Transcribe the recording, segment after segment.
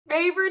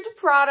favorite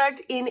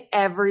product in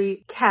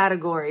every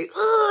category.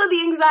 Ugh,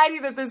 the anxiety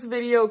that this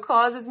video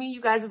causes me.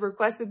 You guys have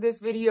requested this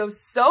video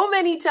so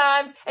many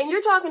times, and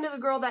you're talking to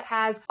the girl that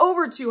has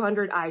over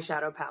 200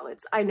 eyeshadow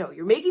palettes. I know,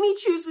 you're making me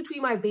choose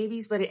between my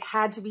babies, but it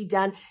had to be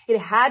done. It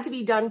had to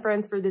be done,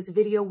 friends, for this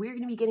video. We're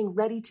gonna be getting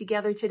ready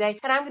together today,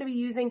 and I'm gonna be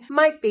using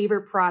my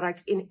favorite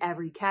product in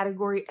every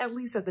category, at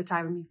least at the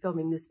time of me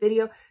filming this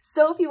video.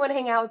 So if you wanna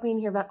hang out with me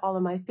and hear about all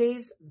of my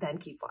faves, then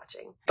keep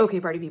watching. Okay,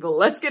 party people,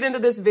 let's get into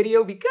this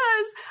video because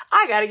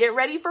I gotta get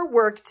ready for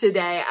work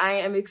today. I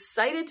am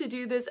excited to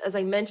do this. As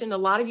I mentioned, a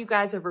lot of you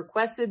guys have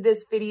requested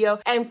this video.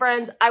 And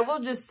friends, I will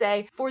just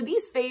say, for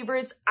these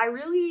favorites,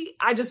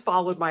 I just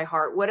followed my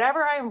heart.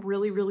 Whatever I am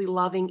really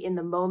loving in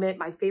the moment,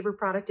 my favorite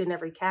product in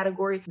every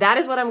category, that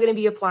is what I'm gonna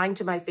be applying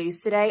to my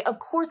face today. Of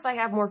course I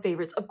have more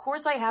favorites. Of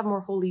course I have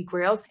more holy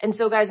grails. And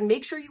so guys,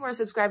 make sure you are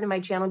subscribed to my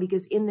channel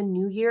because in the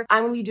new year,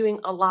 I'm gonna be doing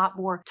a lot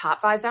more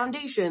top 5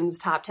 foundations,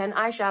 top 10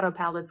 eyeshadow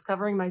palettes,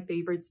 covering my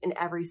favorites in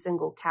every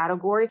single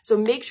category. So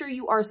make sure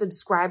you are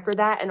subscribed for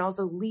that, and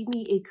also leave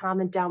me a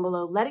comment down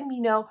below letting me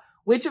know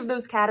which of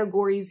those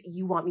categories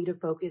you want me to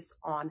focus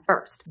on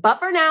first. But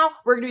for now,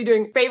 we're gonna be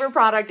doing favorite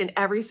product in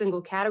every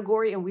single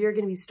category, and we are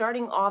gonna be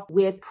starting off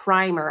with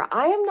primer.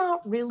 I am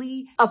not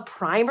really a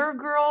primer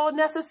girl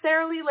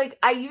necessarily. Like,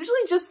 I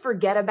usually just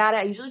forget about it.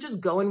 I usually just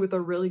go in with a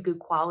really good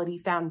quality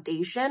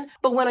foundation.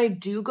 But when I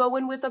do go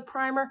in with a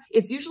primer,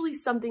 it's usually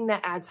something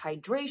that adds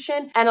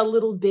hydration and a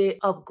little bit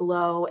of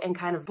glow and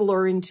kind of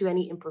blur into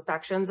any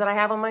imperfections that I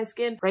have on my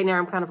skin. Right now,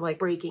 I'm kind of like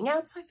breaking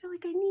out, so I feel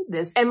like I need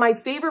this. And my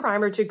favorite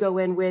primer to go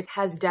in with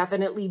has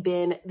definitely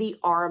been the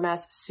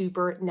RMS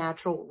Super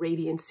Natural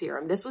Radiance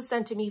Serum. This was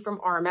sent to me from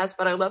RMS,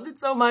 but I loved it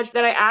so much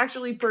that I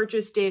actually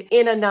purchased it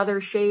in another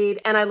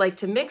shade, and I like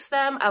to mix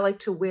them. I like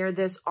to wear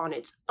this on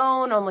its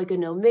own on like a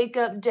no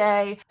makeup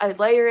day. I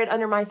layer it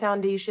under my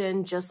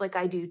foundation just like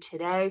I do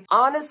today.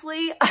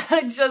 Honestly,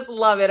 I just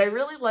love it. I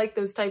really like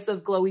those types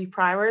of glowy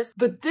primers,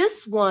 but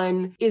this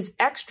one is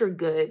extra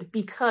good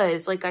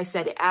because, like I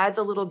said, it adds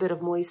a little bit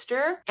of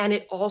moisture and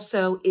it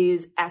also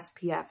is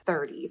SPF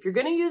 30. If you're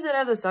gonna use it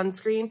as a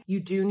sunscreen,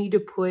 you do need to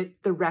put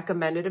the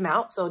recommended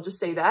amount. So I'll just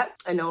say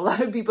that. I know a lot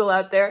of people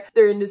out there,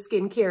 they're into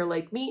skincare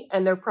like me,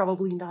 and they're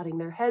probably nodding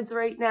their heads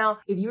right now.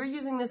 If you're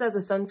using this as a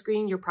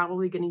sunscreen, you're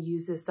probably going to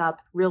use this up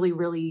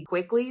really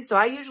quickly. So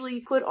I usually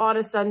put on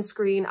a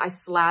sunscreen, I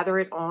slather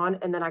it on,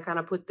 and then I kind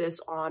of put this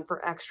on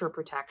for extra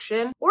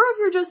protection. Or if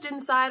you're just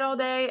inside all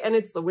day and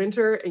it's the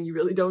winter and you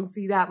really don't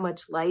see that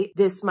much light,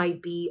 this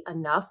might be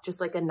enough,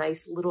 just like a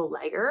nice little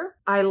layer.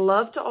 I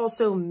love to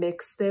also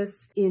mix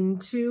this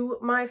into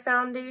my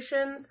foundation.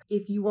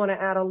 If you want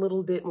to add a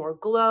little bit more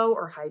glow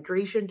or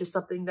hydration to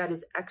something that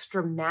is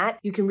extra matte,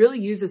 you can really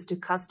use this to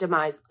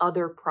customize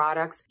other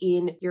products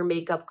in your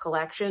makeup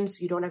collection,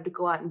 so you don't have to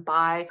go out and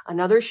buy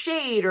another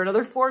shade or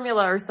another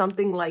formula or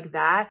something like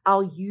that.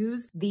 I'll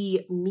use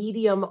the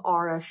medium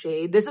aura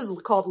shade. This is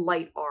called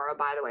light aura,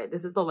 by the way.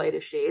 This is the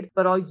lightest shade,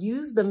 but I'll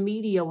use the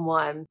medium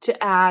one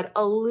to add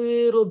a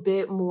little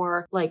bit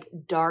more like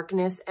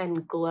darkness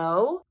and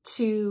glow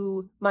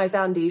to my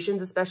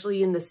foundations,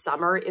 especially in the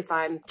summer. If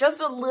I'm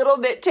just a little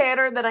bit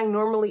tanner than I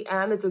normally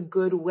am, it's a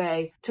good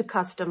way to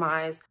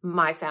customize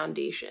my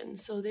foundation.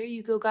 So there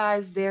you go,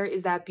 guys. There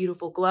is that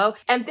beautiful glow.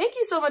 And thank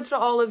you so much to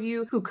all of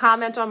you who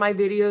comment on my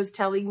videos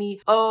telling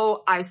me,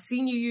 oh, I've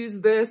seen you use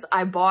this,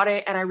 I bought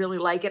it, and I really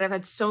like it. I've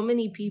had so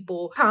many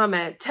people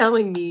comment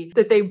telling me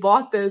that they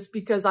bought this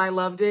because I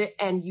loved it,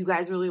 and you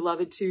guys really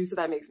love it too, so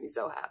that makes me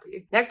so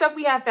happy. Next up,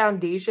 we have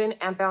foundation,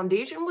 and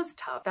foundation was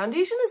tough.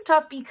 Foundation is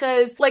tough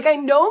because, like, I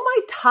know my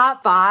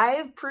top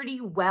 5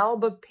 pretty well,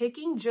 but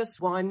picking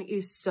just one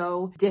is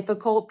so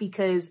difficult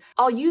because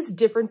I'll use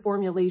different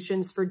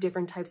formulations for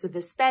different types of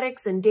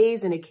aesthetics and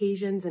days and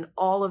occasions and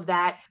all of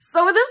that.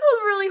 So this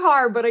was really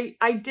hard, but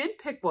I did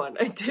pick one.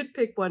 I did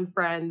pick one,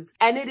 friends,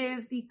 and it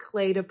is the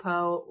Clé de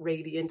Peau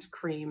Radiant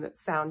Cream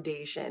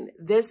Foundation.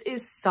 This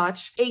is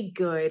such a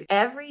good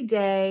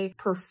everyday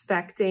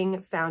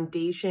perfecting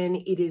foundation.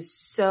 It is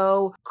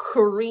so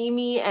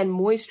creamy and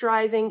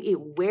moisturizing. It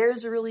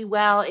wears really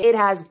well. It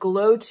has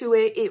glow to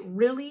it. It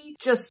really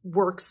just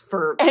works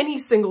for any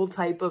single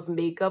type of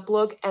makeup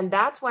look, and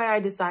that's why I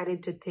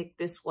decided to pick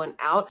this one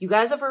out. You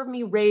guys have heard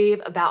me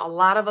rave about a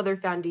lot of other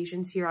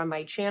foundations here on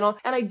my channel,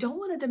 and I don't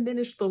want to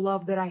diminish the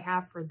love that I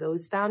have for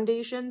those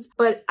foundations,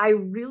 but I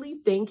really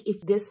think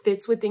if this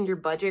fits within your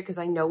budget, because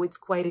I know it's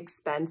quite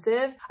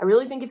expensive, I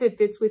really think if it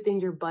fits within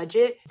your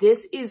budget,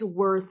 this is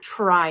worth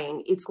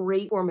trying. It's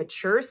great for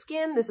mature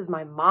skin. This is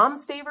my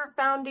mom's favorite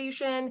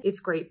foundation. It's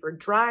great for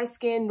dry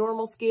skin,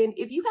 normal skin.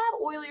 If you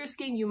have oilier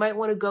skin, you might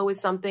want to go with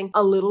something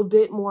a little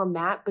bit more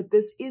matte, but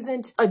this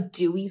isn't a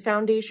dewy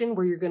foundation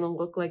where you're going to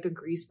look like a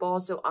grease ball.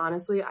 So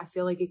honestly, I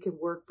feel like it could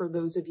work for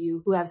those of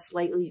you who have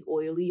slightly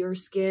oilier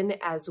skin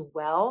as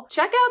well.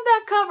 Check out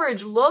that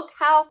coverage. Look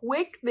how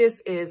quick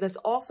this is. That's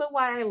also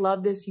why I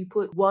love this. You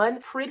put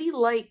one pretty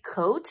light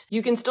coat.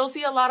 You can still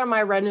see a lot of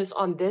my redness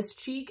on this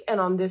cheek and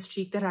on this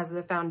cheek that has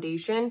the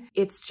foundation,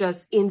 it's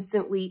just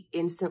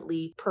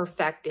instantly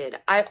perfected.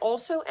 I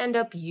also end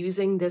up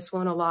using this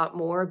one a lot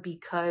more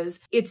because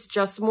it's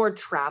just more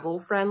travel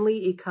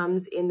friendly. It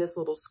comes in this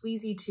little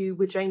squeezy tube,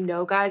 which I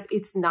know, guys,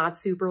 it's not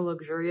super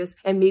luxurious.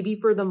 And maybe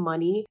for the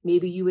money,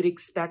 maybe you would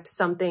expect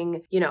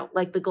something, you know,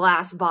 like the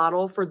glass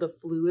bottle for the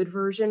fluid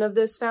version of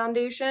this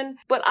foundation.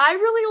 But I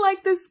really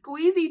like the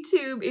squeezy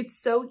tube.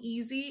 It's so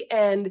easy.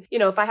 And, you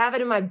know, if I have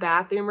it in my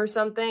bathroom or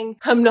something,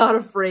 I'm not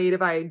afraid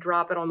if I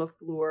drop it on the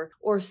floor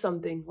or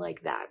something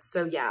like that.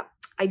 So yeah,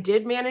 I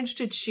did manage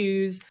to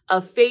choose a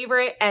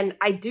favorite, and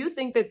I do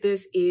think that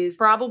this is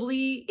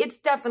probably, it's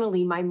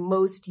definitely my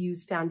most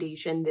used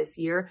foundation this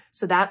year.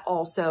 So that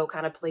also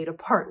kind of played a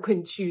part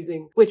when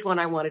choosing which one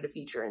I wanted to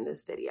feature in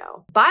this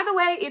video. By the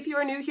way, if you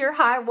are new here,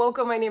 hi,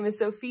 welcome. My name is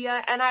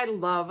Sophia and I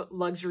love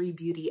luxury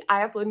beauty.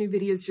 I upload new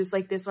videos just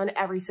like this one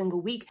every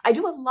single week. I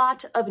do a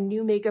lot of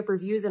new makeup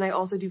reviews and I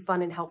also do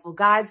fun and helpful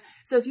guides.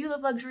 So if you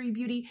love luxury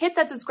beauty, hit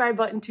that subscribe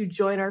button to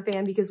join our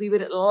fam because we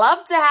would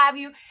love to have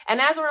you.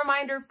 And as a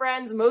reminder,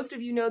 friends, most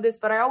of you know this,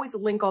 but I always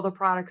link all the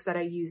products that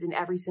I use in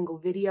every single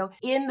video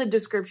in the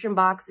description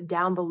box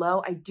down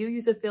below. I do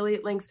use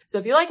affiliate links. So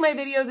if you like my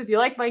videos, if you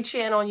like my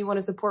channel and you want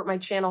to support my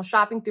channel,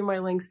 shopping through my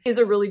links is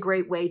a really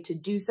great way to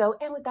do so.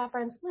 And with that,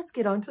 friends, let's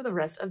get on to the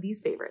rest of these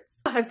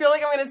favorites. I feel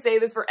like I'm going to say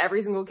this for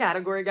every single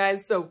category,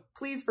 guys, so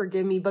please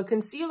forgive me, but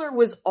concealer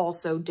was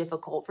also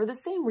difficult for the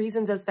same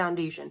reasons as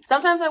foundation.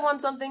 Sometimes I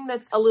want something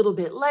that's a little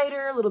bit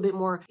lighter, a little bit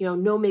more, you know,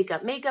 no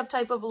makeup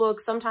type of look.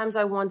 Sometimes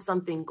I want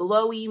something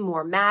glowy,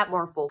 more matte,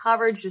 more full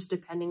coverage, just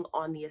depending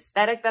on the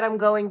aesthetic that I'm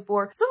going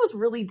for. So it was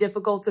really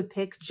difficult to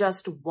pick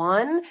just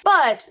one,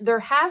 but there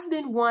has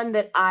been one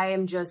that I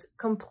am just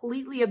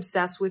completely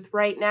obsessed with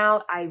right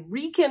now. I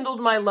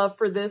rekindled my love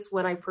for this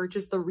when I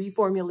purchased the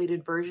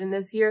reformulated version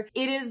this year.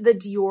 It is the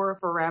Dior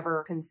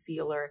Forever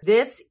Concealer.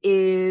 This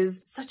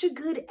is such a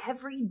good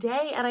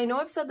everyday, and I know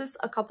I've said this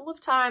a couple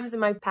of times in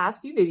my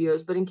past few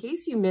videos, but in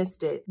case you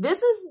missed it,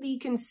 this is the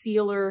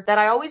concealer that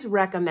I always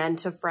recommend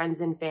to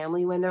friends and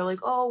family when they're like,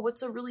 oh,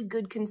 what's a really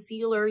good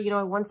concealer? You know,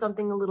 I want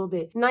something a little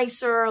bit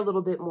nicer, a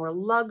little bit more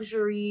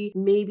luxury.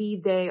 Maybe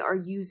they are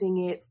using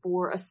it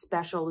for a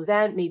special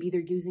event. Maybe they're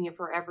using it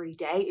for every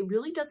day. It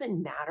really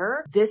doesn't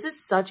matter. This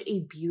is such a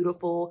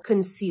beautiful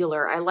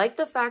concealer. I like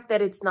the fact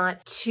that it's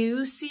not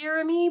too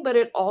serumy, but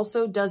it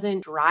also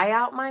doesn't dry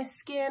out my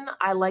skin.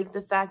 I like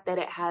the fact that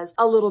it has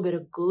a little bit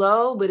of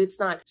glow, but it's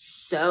not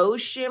so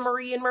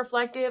shimmery and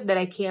reflective that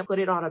I can't put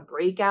it on a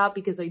breakout,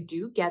 because I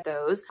do get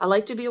those. I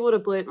like to be able to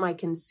put my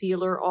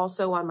concealer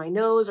also on my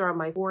nose or on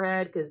my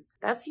forehead, because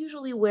that's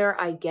usually where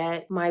I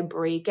get my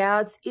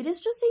breakouts. It is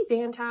just a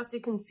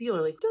fantastic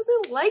concealer. Like, who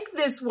doesn't like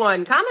this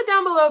one? Comment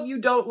down below if you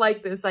don't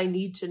like this. I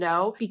need to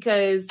know,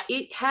 because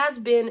it has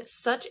been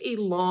such a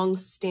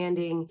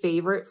long-standing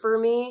favorite for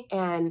me,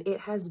 and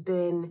it has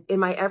been in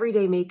my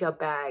everyday makeup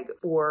bag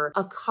for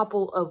a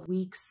couple of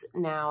weeks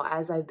now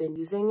as I've been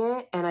using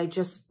it, and I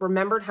just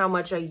remembered how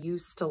much I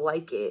used to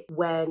like it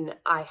when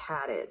I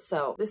had it.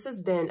 So this has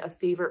been a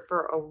favorite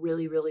for a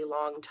really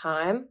long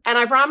time. And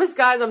I promise,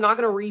 guys, I'm not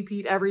going to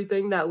repeat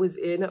everything that was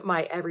in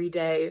my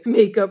everyday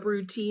makeup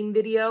routine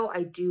video.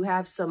 I do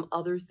have some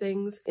other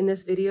things in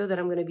this video that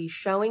I'm going to be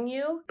showing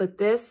you, but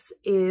this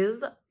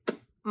is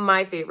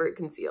my favorite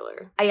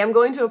concealer. I am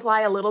going to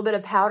apply a little bit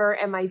of powder,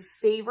 and my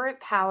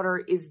favorite powder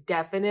is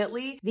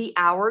definitely the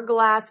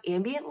Hourglass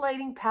Ambient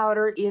Lighting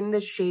Powder in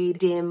the shade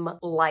Dim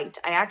Light.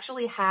 I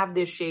actually have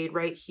this shade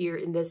right here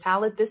in this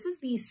palette. This is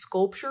the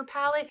Sculpture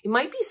palette. It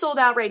might be sold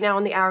out right now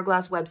on the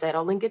Hourglass website.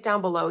 I'll link it down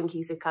below in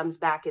case it comes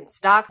back in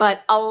stock,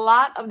 but a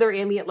lot of their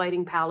ambient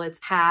lighting palettes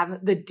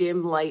have the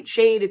Dim Light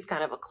shade. It's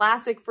kind of a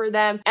classic for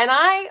them, and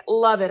I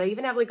love it. I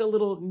even have like a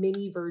little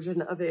mini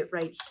version of it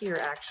right here,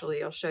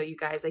 actually. I'll show you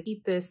guys. I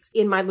keep this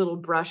in my little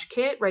brush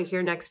kit right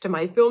here next to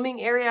my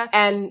filming area,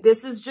 and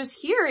this is just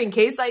here in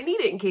case I need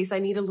it, in case I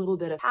need a little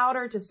bit of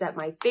powder to set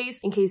my face,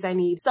 in case I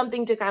need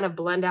something to kind of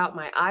blend out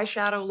my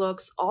eyeshadow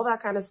looks, all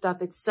that kind of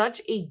stuff. It's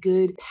such a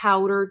good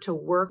powder to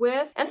work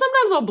with, and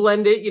sometimes I'll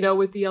blend it, you know,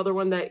 with the other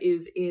one that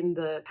is in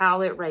the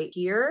palette right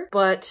here.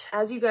 But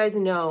as you guys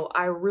know,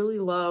 I really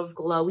love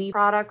glowy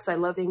products. I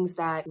love things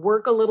that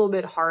work a little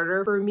bit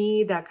harder for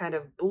me, that kind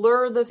of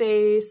blur the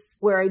face,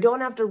 where I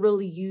don't have to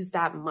really use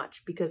that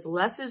much, because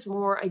less is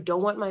more. I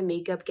don't want my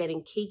makeup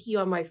getting cakey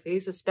on my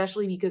face,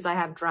 especially because I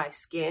have dry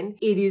skin.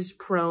 It is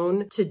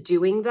prone to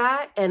doing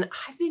that. And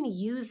I've been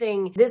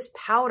using this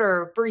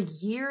powder for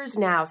years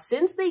now,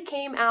 since they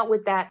came out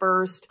with that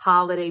first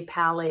holiday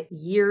palette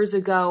years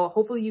ago.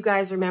 Hopefully you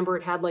guys remember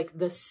it had like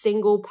the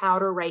single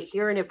powder right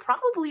here, and it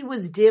probably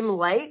was Dim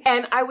Light.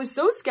 And I was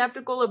so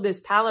skeptical of this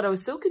palette. I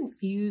was so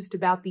confused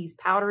about these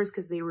powders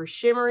because they were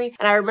shimmery.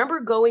 And I remember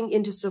going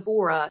into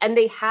Sephora and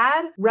they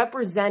had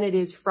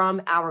representatives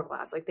from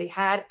Hourglass. Like, they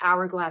had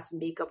hourglass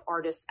makeup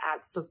artists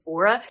at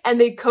Sephora, and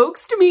they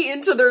coaxed me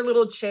into their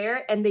little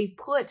chair and they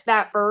put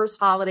that first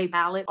holiday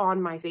palette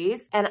on my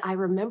face. And I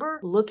remember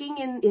looking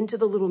into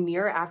the little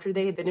mirror after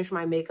they had finished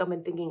my makeup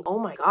and thinking, oh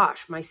my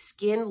gosh, my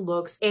skin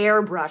looks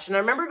airbrushed. And I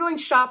remember going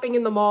shopping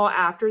in the mall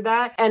after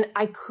that, and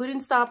I couldn't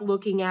stop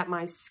looking at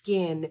my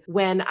skin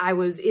when I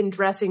was in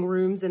dressing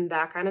rooms and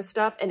that kind of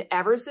stuff. And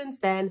ever since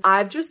then,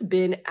 I've just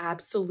been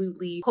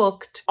absolutely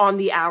hooked on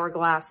the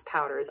hourglass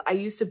powders. I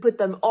used to put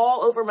them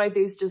all over my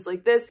face just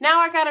like this.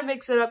 Now I kind of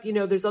mix it up. You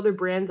know, there's other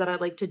brands that I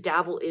like to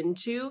dabble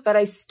into, but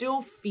I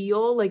still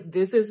feel like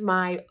this is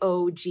my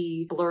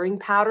OG blurring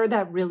powder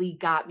that really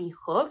got me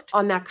hooked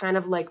on that kind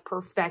of like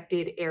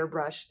perfected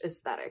airbrush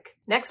aesthetic.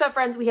 Next up,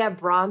 friends, we have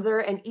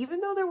bronzer. And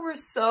even though there were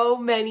so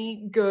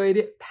many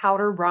good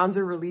powder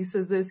bronzer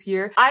releases this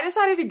year, I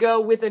decided to go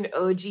with an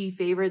OG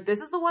favorite.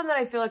 This is the one that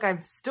I feel like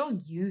I've still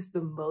used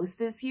the most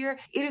this year.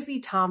 It is the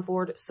Tom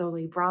Ford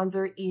Soleil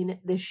bronzer in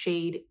the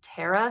shade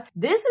Terra.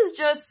 This is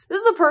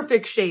the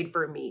perfect shade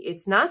for me.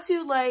 It's not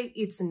too light,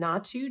 it's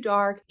not too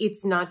dark,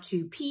 it's not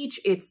too peach,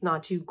 it's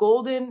not too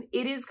golden.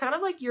 It is kind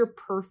of like your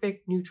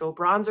perfect neutral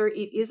bronzer.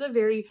 It is a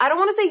very, I don't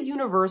want to say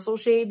universal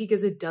shade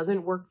because it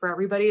doesn't work for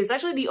everybody. It's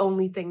actually the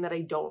only thing that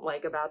I don't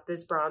like about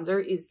this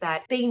bronzer is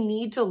that they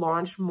need to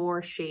launch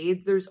more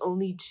shades. There's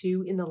only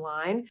 2 in the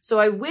line. So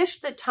I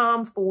wish that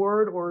Tom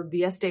Ford or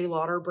the Estee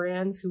Lauder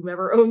brands,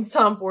 whomever owns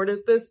Tom Ford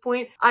at this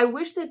point, I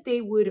wish that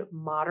they would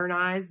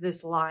modernize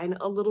this line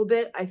a little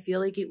bit. I feel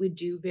like it would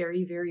do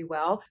very, very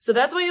well. So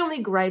that's my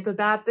only gripe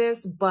about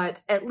this,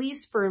 but at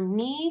least for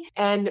me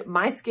and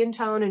my skin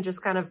tone and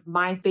just kind of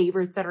my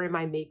favorites that are in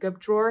my makeup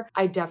drawer,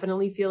 I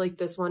definitely feel like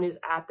this one is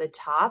at the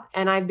top.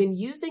 And I've been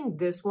using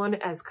this one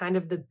as kind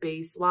of the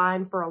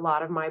baseline for a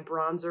lot of my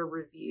bronzer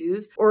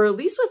reviews, or at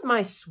least with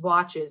my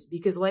swatches,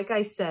 because like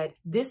I said,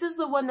 this is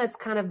the one that's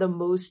kind of the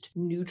most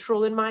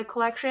neutral in my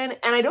collection.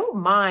 And I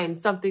don't mind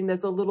something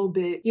that's a little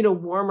bit, you know,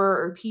 warmer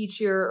or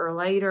peachier or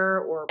lighter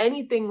or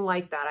anything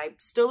like that. I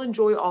still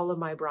enjoy all of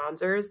my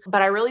bronzers,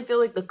 but I really feel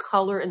like the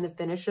color and the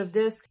finish of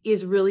this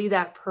is really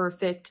that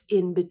perfect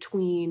in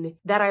between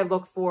that I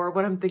look for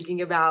when I'm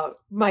thinking about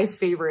my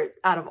favorite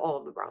out of all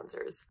of the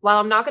bronzers. While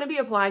I'm not going to be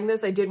applying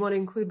this, I did want to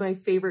include my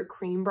favorite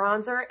cream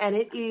bronzer, and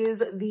it is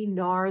the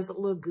NARS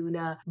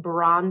Laguna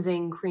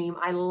Bronzing Cream.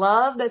 I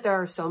love that there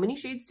are so many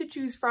shades to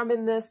choose from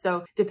in this,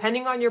 so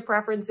depending on your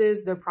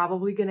preferences, they're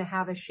probably going to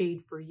have a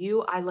shade for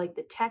you. I like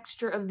the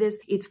texture of this.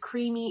 It's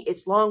creamy,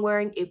 it's long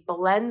wearing, it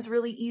blends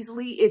really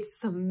easily, it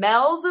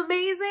smells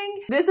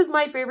amazing. This is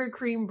my favorite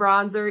cream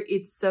bronzer.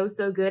 It's so,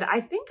 so good.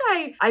 I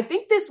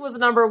think this was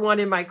 #1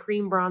 in my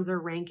cream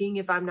bronzer ranking,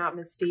 if I'm not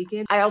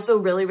mistaken. I also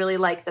really, really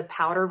like the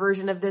powder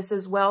version of this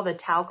as well, the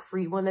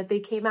talc-free one that they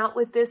came out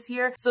with this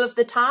year. So if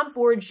the Tom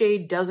Ford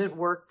shade doesn't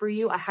work for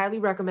you, I highly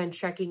recommend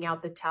checking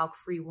out the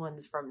talc-free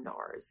ones from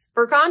NARS.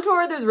 For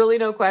contour, there's really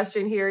no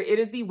question here. It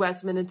is the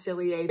Westman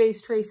Atelier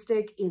Face Tray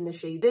Stick in the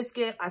shade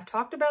Biscuit. I've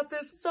talked about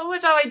this so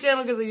much on my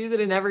channel because I use it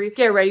in every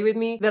Get Ready With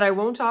Me that I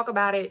won't talk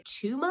about it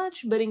too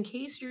much, but in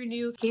case you're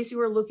new, in case you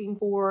are looking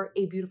for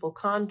a beautiful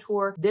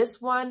contour,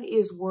 this one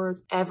is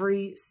worth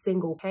every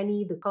single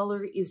penny. The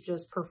color is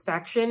just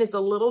perfection. It's a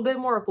little bit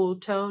more cool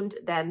toned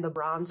than the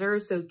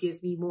bronzer, so it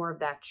gives me more of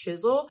that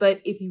chisel.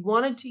 But if you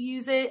wanted to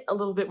use it a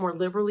little bit more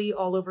liberally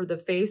all over the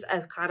face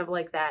as kind of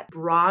like that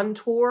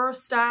bronzer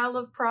style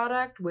of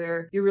product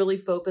where you're really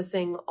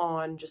focusing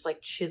on just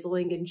like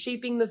chiseling and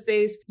shaping the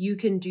face, you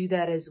can do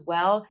that as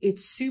well.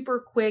 It's super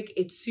quick.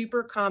 It's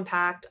super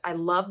compact. I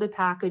love the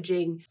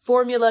packaging.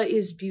 Formula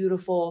is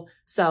beautiful.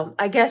 So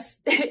I guess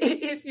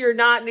if you're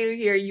not new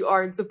here, you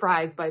aren't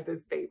surprised by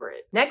this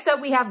favorite. Next up,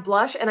 we have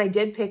blush, and I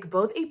did pick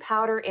both a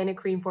powder and a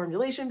cream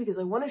formulation because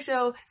I want to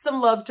show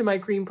some love to my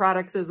cream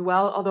products as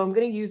well, although I'm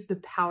going to use the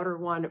powder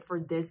one for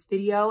this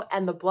video.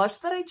 And the blush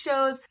that I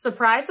chose,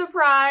 surprise,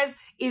 surprise,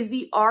 is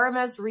the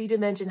RMS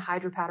Redimension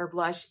Hydra Powder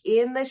Blush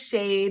in the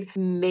shade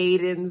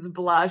Maiden's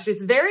Blush.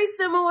 It's very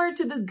similar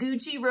to the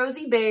Gucci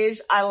Rosy Beige.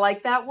 I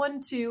like that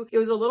one too. It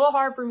was a little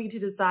hard for me to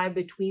decide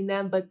between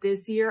them, but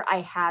this year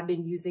I have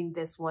been using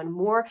this one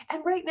more.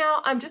 And right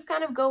now I'm just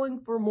kind of going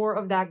for more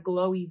of that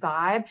glowy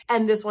vibe.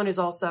 And this one is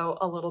also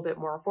a little bit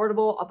more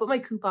affordable. I'll put my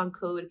coupon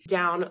code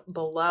down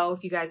below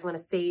if you guys want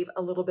to save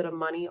a little bit of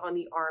money on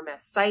the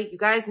RMS site. You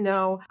guys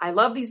know I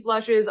love these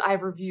blushes.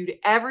 I've reviewed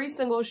every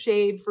single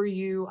shade for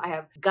you. I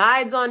have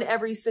guides on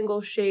every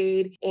single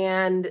shade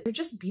and they're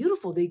just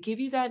beautiful. They give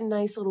you that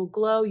nice little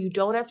glow. You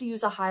don't have to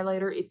use a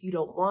highlighter if you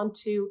don't want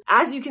to.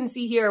 As you can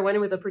see here, I went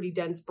in with a pretty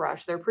dense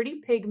brush. They're pretty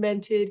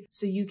pigmented,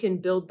 so you can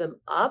build them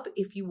up.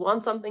 If you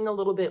want something a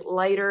little bit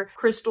lighter,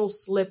 Crystal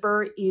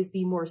Slipper is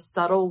the more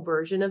subtle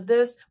version of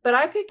this, but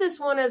I picked this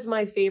one as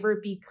my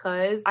favorite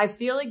because I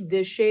feel like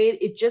this shade,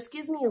 it just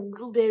gives me a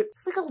little bit,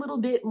 it's like a little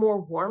bit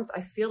more warmth.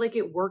 I feel like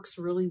it works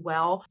really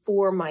well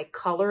for my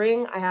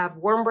coloring. I have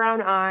warm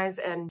brown eyes,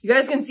 and you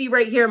guys can see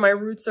right here, my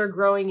roots are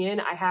growing in.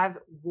 I have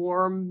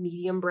warm,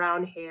 medium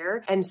brown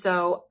hair. And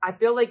so I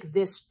feel like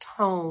this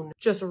tone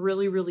just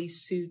really, really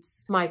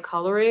suits my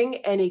coloring,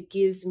 and it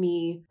gives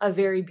me a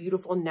very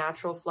beautiful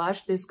natural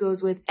flush. This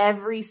goes with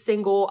every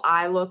single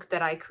eye look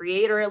that I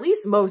create, or at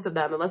least most of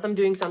them, unless I'm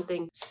doing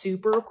something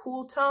super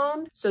cool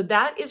toned. So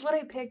that is what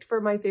I picked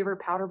for my favorite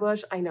powder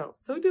blush. I know,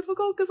 so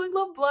difficult because I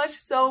love blush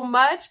so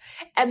much.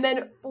 And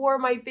then for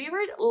my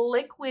favorite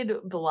liquid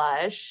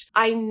blush,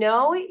 I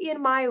know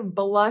in my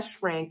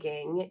blush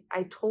ranking,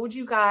 I told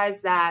you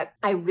guys that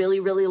I really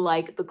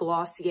like the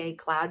Glossier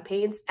Cloud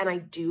Paints, and I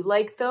do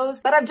like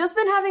those, but I've just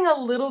been having a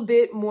little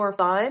bit more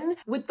fun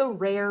with the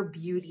Rare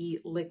Beauty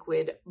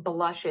liquid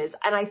blushes.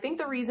 And I think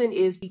the reason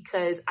is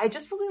because I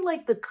just really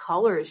like the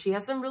colors. She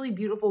has some really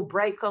beautiful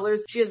bright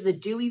colors. She has the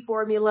dewy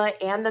formula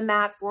and the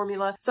matte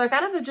formula. So I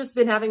kind of have just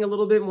been having a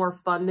little bit more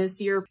fun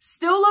this year.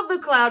 Still love the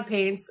Cloud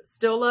Paints,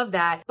 still love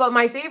that. But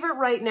my favorite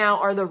right now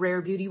are the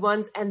Rare Beauty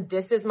ones. And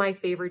this is my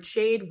favorite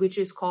shade, which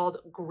is called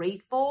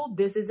Grateful.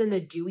 This is in the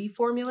dewy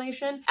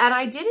formulation. And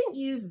I didn't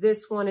use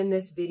this one in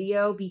this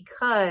video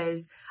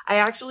because I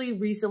actually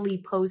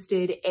recently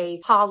posted a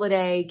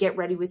holiday get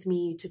ready with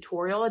me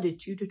tutorial. I did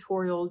 2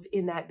 tutorials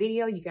in that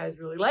video. You guys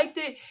really liked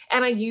it.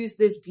 And I used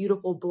this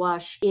beautiful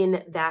blush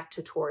in that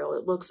tutorial.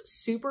 It looks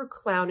super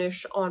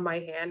clownish on my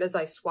hand as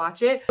I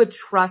swatch it. But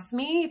trust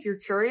me, if you're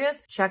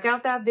curious, check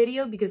out that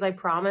video because I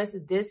promise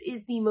this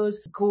is the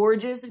most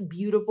gorgeous,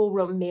 beautiful,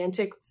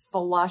 romantic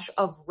flush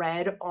of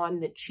red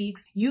on the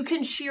cheeks. You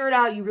can sheer it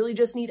out. You really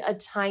just need a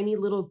tiny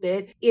little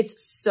bit.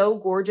 It's so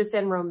gorgeous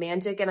and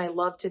romantic, and I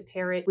love to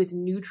pair it with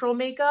neutral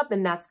makeup,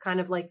 and that's kind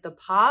of like the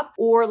pop.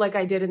 Or like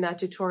I did in that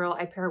tutorial,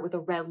 I pair it with a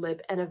red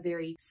lip and a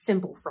very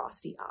simple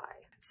frosty eye.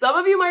 Some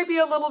of you might be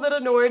a little bit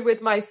annoyed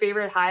with my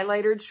favorite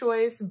highlighter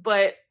choice,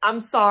 but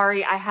I'm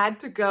sorry, I had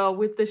to go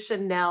with the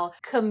Chanel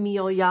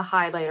Camellia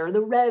highlighter,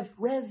 the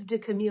Rev de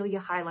Camellia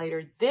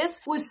highlighter.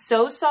 This was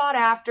so sought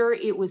after.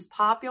 It was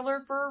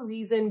popular for a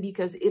reason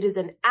because it is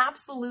an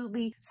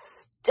absolutely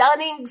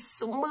stunning,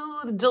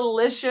 smooth,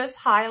 delicious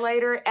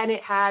highlighter, and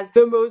it has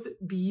the most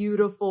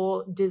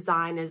beautiful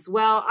design as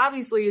well.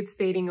 Obviously, it's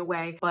fading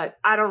away, but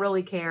I don't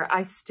really care.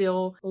 I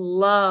still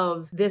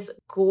love this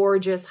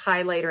gorgeous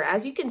highlighter.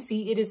 As you can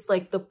see, it is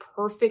like the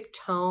perfect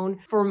tone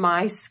for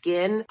my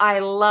skin. I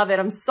love it.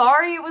 I'm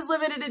sorry it was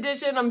limited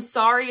edition. I'm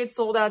sorry it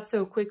sold out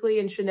so quickly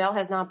and Chanel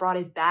has not brought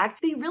it back.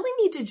 They really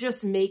need to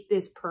just make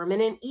this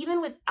permanent. Even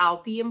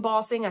without the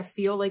embossing, I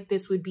feel like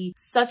this would be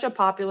such a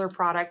popular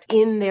product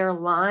in their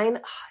line.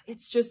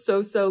 It's just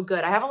so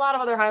good. I have a lot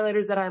of other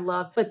highlighters that I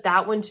love, but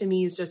that one to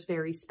me is just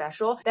very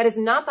special. That is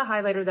not the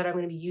highlighter that I'm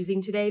going to be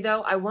using today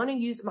though. I want to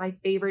use my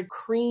favorite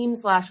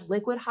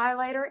cream/liquid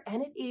highlighter,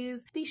 and it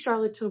is the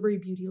Charlotte Tilbury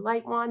Beauty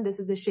Light Wand. This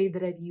is the shade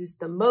that I've used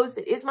the most.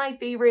 It is my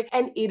favorite,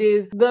 and it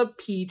is the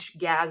Peach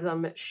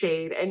Gasm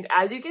shade. And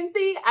as you can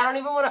see, I don't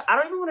even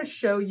want to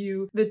show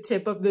you the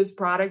tip of this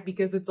product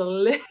because it's a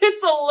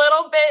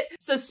little bit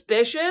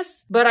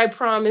suspicious, but I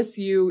promise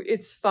you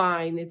it's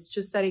fine. It's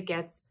just that it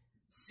gets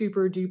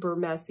super duper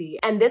messy.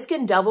 And this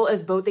can double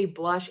as both a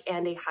blush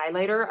and a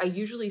highlighter. I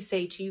usually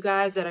say to you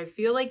guys that I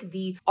feel like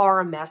the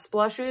RMS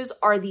blushes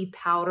are the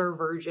powder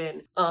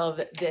version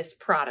of this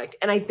product.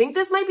 And I think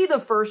this might be the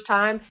first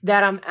time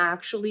that I'm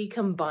actually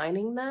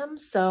combining them.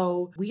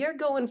 So we are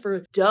going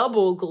for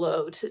double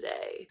glow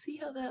today. See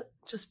how that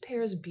just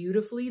pairs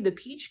beautifully? The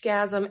Peach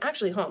Gasm,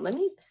 actually, hold on, let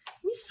me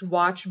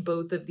swatch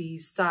both of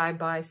these side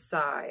by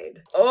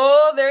side.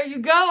 Oh, there you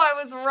go. I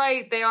was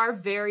right. They are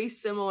very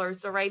similar.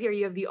 So right here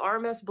you have the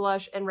RMS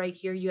blush and right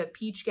here you have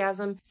Peach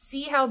Gasm.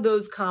 See how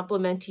those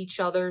complement each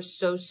other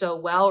so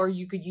well, or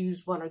you could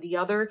use one or the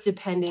other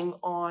depending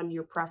on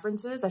your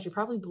preferences. I should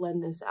probably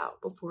blend this out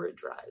before it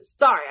dries.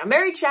 Sorry, I'm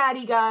very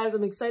chatty, guys.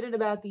 I'm excited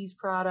about these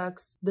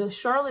products. The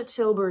Charlotte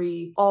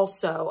Tilbury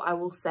also, I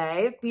will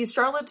say, these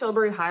Charlotte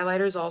Tilbury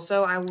highlighters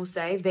also, I will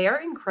say, they are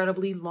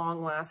incredibly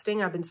long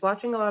lasting. I've been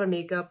swatching a lot of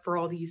makeup for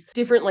all these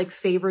different like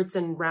favorites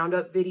and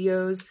roundup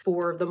videos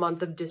for the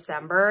month of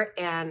December,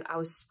 and I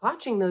was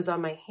swatching those on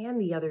my hand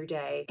the other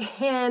day,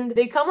 and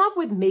they come off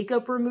with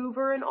makeup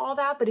remover and all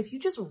that, but if you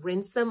just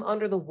rinse them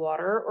under the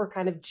water or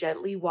kind of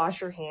gently wash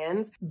your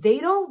hands, they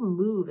don't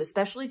move,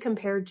 especially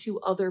compared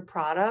to other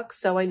products.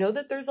 So I know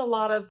that there's a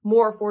lot of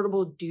more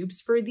affordable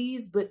dupes for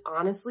these, but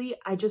honestly,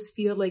 I just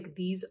feel like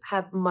these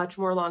have much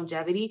more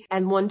longevity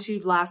and one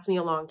tube lasts me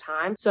a long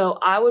time. So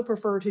I would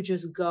prefer to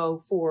just go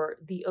for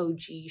the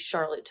OG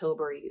Charlotte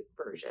Tilbury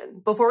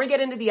version. Before we get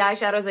into the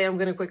eyeshadows, I am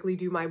going to quickly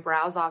do my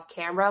brows off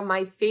camera.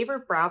 My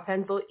favorite brow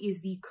pencil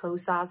is the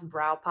Kosas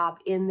Brow Pop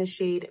in the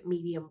shade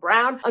medium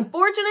brown.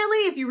 Unfortunately,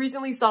 if you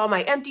recently saw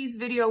my empties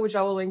video, which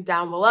I will link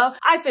down below,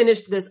 I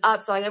finished this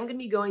up. So I am going to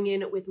be going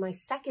in with my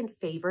second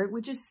favorite,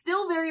 which is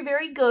still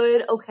very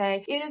good.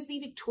 Okay. It is the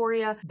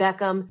Victoria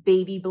Beckham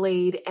Baby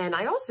Blade. And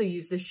I also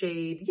use the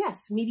shade,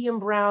 yes, medium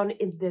brown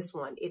in this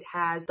one. It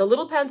has the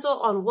little pencil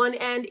on one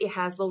end. It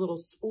has the little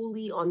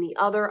spoolie on the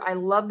other. I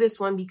love this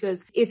one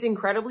because it's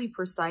incredibly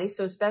precise.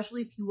 So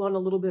especially if you want a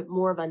little bit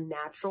more of a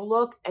natural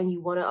look and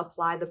you want to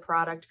apply the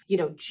product, you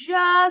know,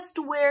 just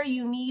where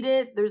you need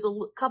it. There's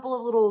a couple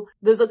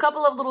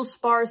of little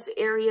sparse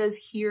areas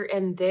here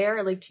and there.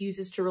 I like to use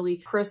this to really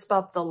crisp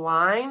up the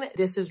line.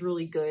 This is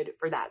really good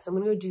for that. So I'm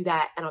going to go do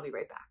that and I'll be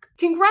right back.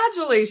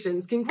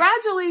 Congratulations,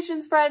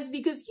 congratulations friends,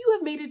 because you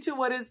have made it to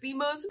what is the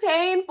most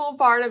painful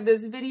part of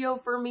this video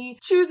for me,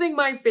 choosing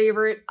my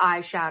favorite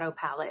eyeshadow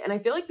palette. And I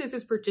feel like this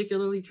is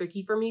particularly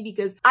tricky for me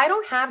because I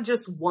don't have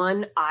just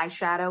one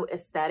eyeshadow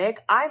aesthetic.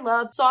 I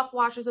love soft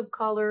washes of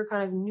color,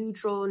 kind of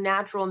neutral,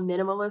 natural,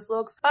 minimalist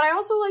looks, but I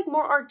also like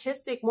more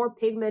artistic, more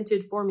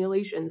pigmented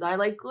formulations. I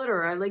like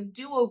glitter, I like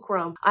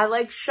duochrome, I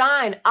like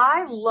shine.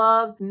 I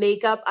love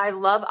makeup, I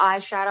love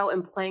eyeshadow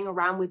and playing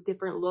around with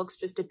different looks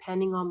just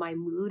depending on my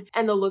mood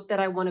and the look that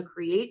I want to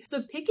create.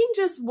 So picking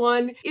just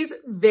one is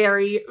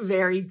very,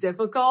 very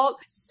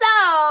difficult. So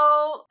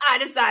I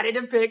decided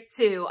to pick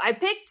two. I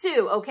picked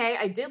two, okay?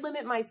 I did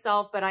limit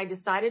myself, but I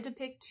decided to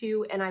pick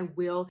two and I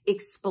will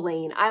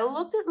explain. I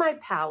looked at my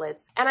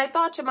palettes and I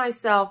thought to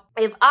myself,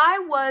 if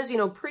I was,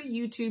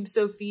 pre-YouTube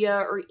Sophia,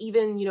 or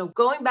even,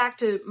 going back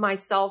to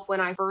myself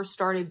when I first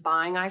started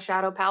buying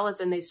eyeshadow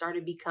palettes and they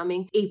started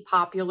becoming a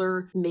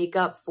popular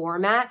makeup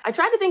format, I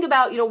tried to think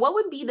about, what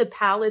would be the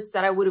palettes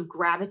that I would have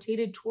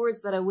gravitated towards,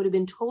 that I would have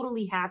been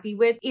totally happy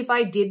with if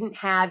I didn't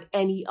have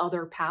any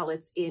other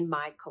palettes in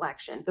my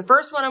collection. The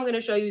first one I'm going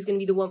to show you is going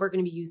to be the one we're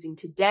going to be using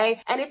today.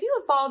 And if you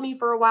have followed me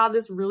for a while,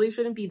 this really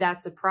shouldn't be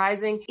that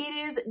surprising. It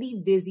is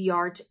the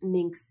Viseart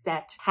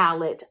Minxette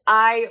palette.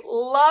 I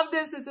love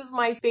this. This is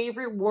my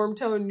favorite warm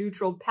tone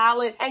neutral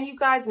palette. And you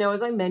guys know,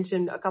 as I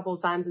mentioned a couple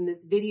of times in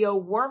this video,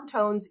 warm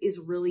tones is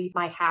really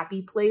my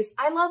happy place.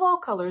 I love all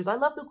colors. I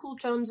love the cool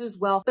tones as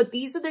well. But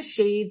these are the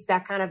shades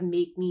that kind of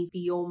make me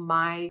feel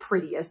my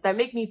prettiest, that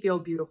make me feel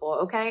beautiful,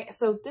 okay?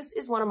 So this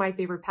is one of my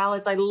favorite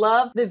palettes. I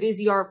love the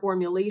Viseart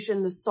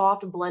formulation, the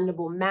soft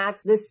blendable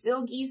mattes, the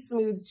silky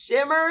smooth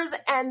shimmers,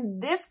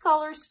 and this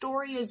color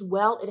story as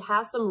well. It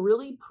has some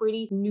really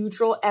pretty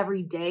neutral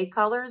everyday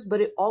colors,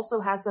 but it also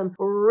has some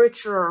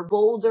richer,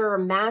 bolder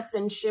mattes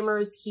and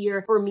shimmers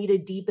here for me to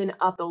deepen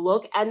up the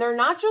look. And they're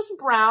not just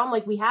brown,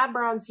 like we have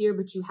browns here,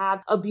 but you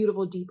have a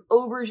beautiful deep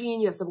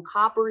aubergine, you have some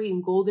coppery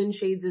and golden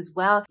shades as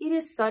well. It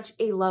is such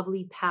a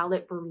lovely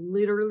palette for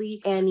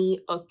literally any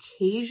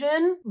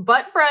occasion.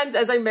 But friends,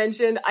 as I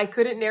mentioned, I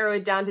couldn't narrow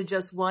it down to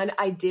just one.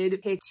 I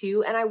did pick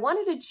two, and I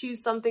wanted to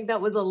choose something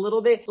that was a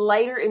little bit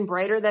lighter and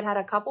brighter, that had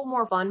a couple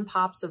more fun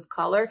pops of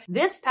color.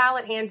 This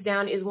palette, hands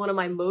down, is one of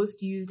my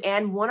most used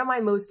and one of my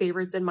most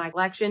favorites in my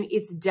collection.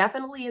 It's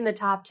definitely in the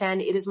top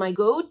 10. It is my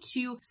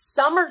go-to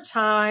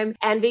summertime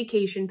and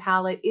vacation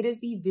palette. It is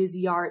the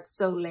Viseart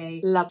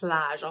Soleil La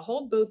Plage. I'll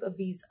hold both of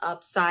these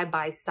up side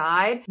by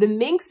side. The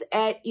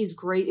Minxette is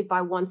great if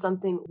I want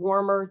something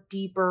warmer,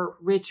 deeper,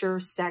 richer,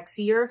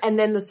 sexier. And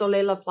then the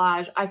Soleil La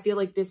Plage, I feel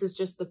like this is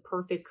just the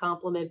perfect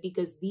complement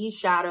because these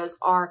shadows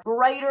are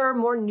brighter,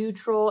 more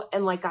neutral,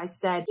 and like I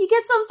said, you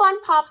get some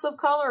fun pops of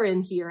color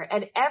in here.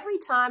 And every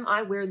time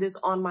I wear this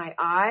on my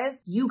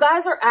eyes, you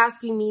guys are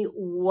asking me,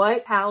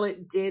 what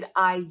palette did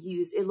I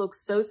use? It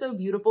looks so, so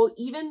beautiful.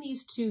 Even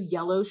these two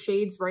yellow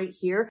shades right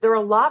here, they're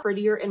a lot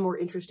prettier and more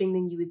interesting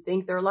than you would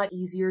think. They're a lot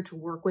easier to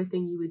work with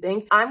than you would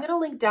think. I'm going to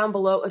link down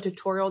below a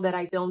tutorial that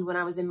I filmed when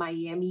I was in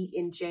Miami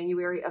in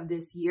January of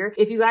this year.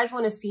 If you guys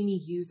want to see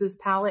me use this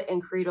palette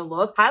and create a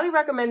look, highly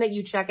recommend that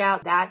you check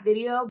out that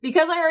video.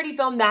 Because I already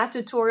filmed that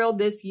tutorial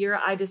this year,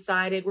 I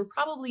decided we're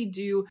probably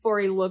due for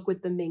a look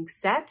with the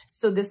Minxette.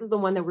 So this is the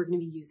one that we're going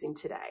to be using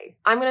today.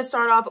 I'm going to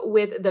start off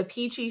with the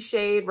peachy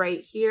shade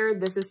right here.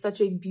 This is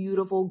such a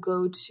beautiful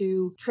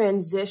go-to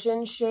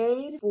transition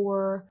shade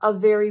for a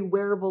very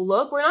wearable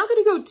look. We're not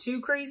going to go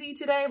too crazy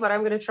today, but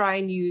I'm going to try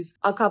and use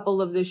a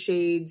couple of the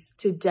shades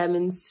to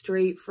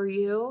demonstrate for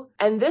you.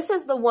 And this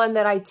is the one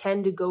that I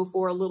tend to go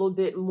for a little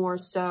bit more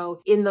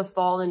so in the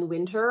fall and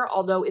winter.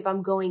 Although if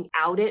I'm going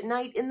out at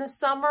night in the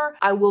summer,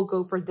 I will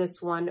go for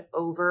this one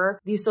over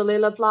the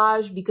Soleil La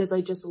Plage because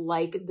I just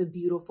like the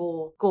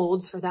beautiful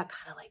golds for that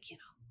kind of like,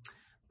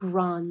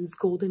 bronze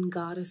golden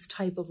goddess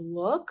type of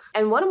look.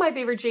 And one of my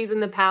favorite shades in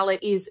the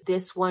palette is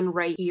this one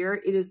right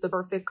here. It is the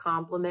perfect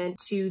complement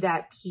to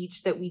that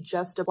peach that we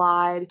just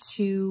applied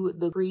to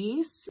the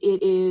crease.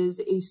 It is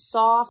a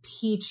soft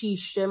peachy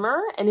shimmer.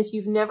 And if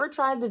you've never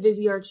tried the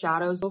Viseart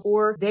shadows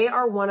before, they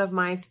are one of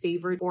my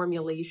favorite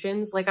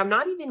formulations. Like, I'm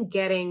not even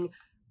getting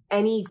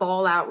any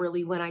fallout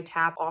really when I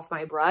tap off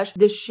my brush.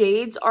 The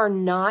shades are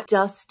not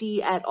dusty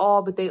at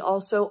all, but they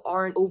also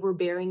aren't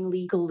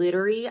overbearingly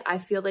glittery. I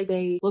feel like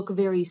they look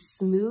very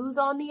smooth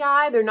on the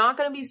eye. They're not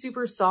going to be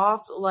super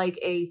soft like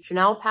a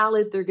Chanel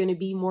palette. They're going to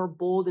be more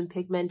bold and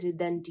pigmented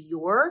than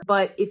Dior.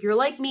 But if you're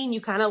like me and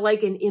you kind of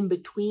like an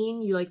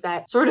in-between, you like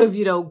that sort of,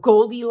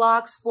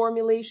 Goldilocks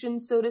formulation,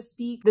 so to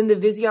speak, then the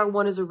Viseart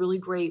one is a really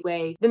great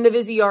way. Then the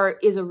Viseart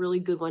is a really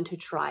good one to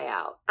try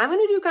out. I'm going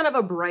to do kind of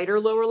a brighter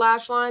lower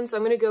lash line. So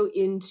I'm going to go go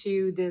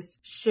into this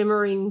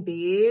shimmering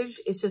beige.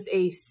 It's just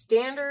a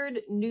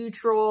standard,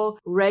 neutral,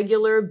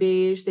 regular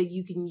beige that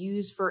you can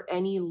use for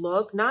any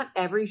look. Not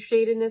every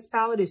shade in this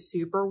palette is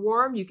super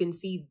warm. You can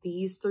see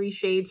these 3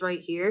 shades right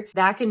here.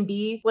 That can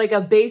be like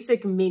a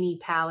basic mini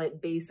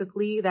palette,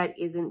 basically, that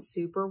isn't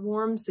super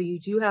warm. So you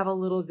do have a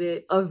little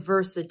bit of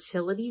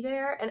versatility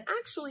there. And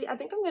actually, I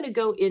think I'm going to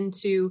go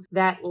into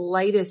that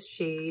lightest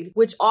shade,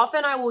 which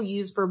often I will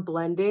use for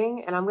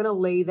blending. And I'm going to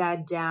lay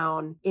that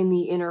down in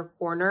the inner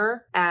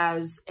corner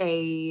as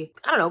a,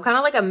 I don't know, kind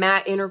of like a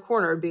matte inner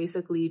corner,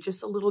 basically,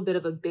 just a little bit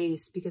of a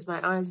base because my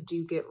eyes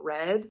do get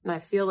red. And I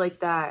feel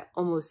like that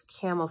almost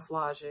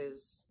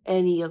camouflages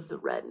any of the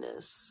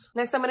redness.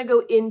 Next, I'm going to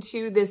go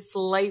into this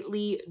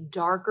slightly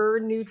darker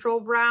neutral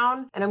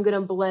brown, and I'm going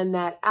to blend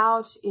that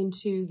out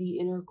into the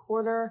inner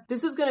corner.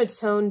 This is going to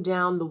tone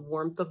down the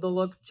warmth of the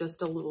look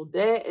just a little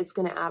bit. It's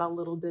going to add a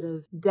little bit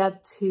of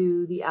depth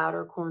to the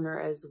outer corner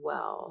as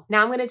well.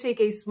 Now I'm going to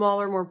take a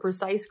smaller, more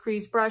precise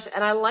crease brush,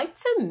 and I like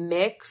to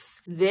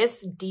mix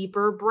this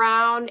deeper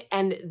brown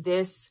and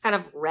this kind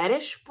of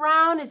reddish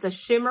brown. It's a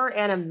shimmer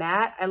and a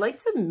matte. I like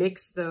to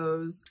mix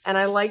those, and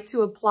I like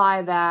to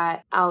apply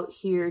that out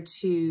here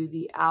to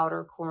the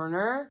outer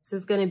corner. This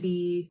is going to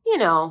be, you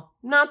know,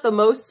 not the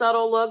most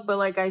subtle look, but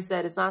like I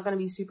said, it's not going to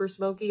be super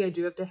smoky. I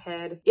do have to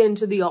head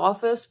into the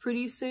office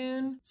pretty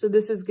soon. So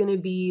this is going to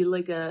be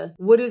like a,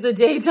 what is a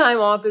daytime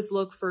office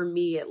look for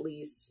me, at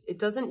least. It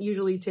doesn't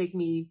usually take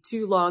me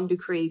too long to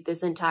create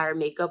this entire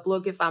makeup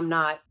look if I'm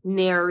not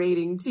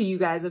narrating to you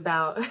guys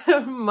about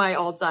my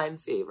all-time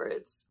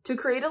favorites. To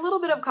create a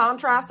little bit of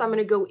contrast, I'm going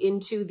to go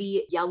into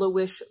the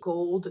yellowish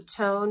gold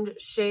toned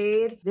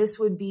shade. This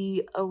would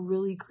be a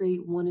really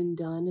great one and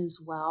done as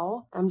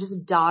well. I'm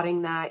just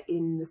dotting that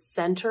in the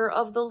center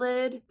of the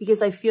lid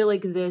because I feel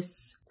like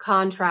this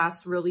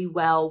contrasts really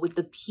well with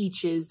the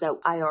peaches that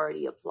I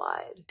already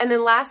applied. And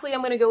then lastly,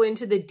 I'm going to go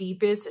into the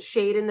deepest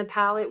shade in the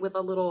palette with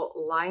a little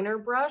liner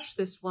brush.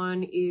 This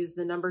one is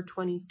the number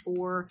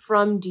 24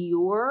 from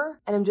Dior.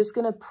 And I'm just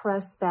going to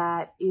press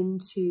that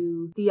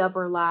into the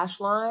upper lash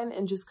line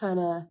and just kind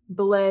of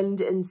blend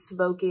and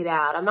smoke it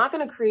out. I'm not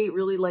going to create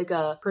really like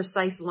a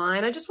precise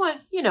line. I just want,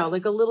 you know,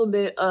 like a little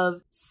bit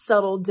of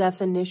subtle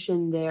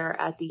definition there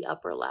at the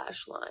upper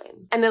lash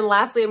line. And then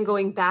lastly, I'm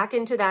going back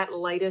into that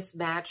lightest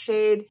matte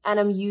shade,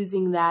 and I'm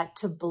using that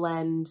to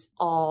blend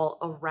all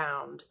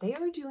around. They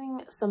are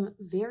doing some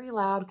very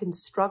loud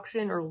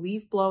construction or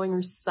leaf blowing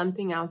or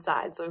something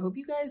outside, so I hope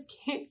you guys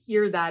can't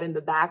hear that in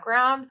the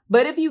background.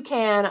 But if you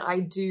can,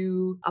 I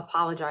do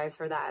apologize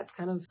for that. It's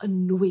kind of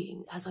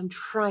annoying as I'm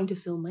trying to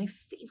film my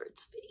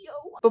favorites video.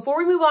 Before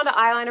we move on to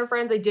eyeliner,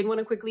 friends, I did want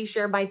to quickly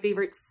share my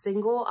favorite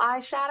single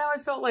eyeshadow. I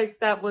felt like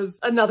that was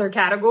another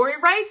category,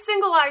 right?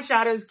 Single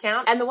eyeshadows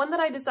count. And the one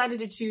that I decided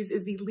to choose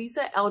is the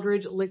Lisa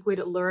Eldridge Liquid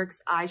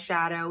Lyrics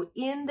eyeshadow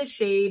in the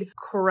shade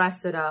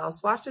Cressida. I'll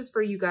swatch this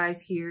for you guys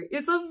here.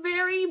 It's a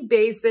very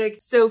basic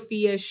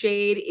Sophia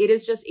shade. It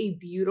is just a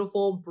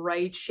beautiful,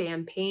 bright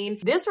champagne.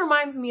 This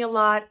reminds me a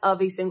lot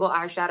of a single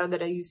eyeshadow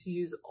that I used to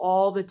use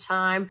all the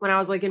time when I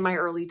was like in my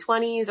early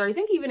 20s, or I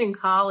think even in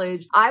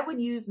college. I would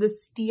use the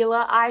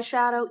Stila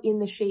eyeshadow in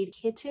the shade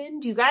Kitten.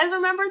 Do you guys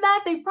remember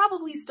that? They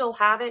probably still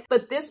have it,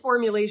 but this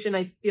formulation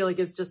I feel like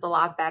is just a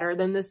lot better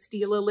than the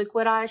Stila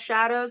liquid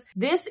eyeshadows.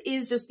 This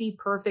is just the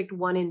perfect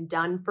one and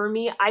done for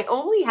me. I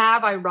only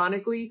have,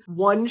 ironically,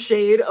 one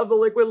shade of the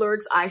Liquid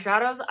Lyrics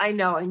eyeshadows. I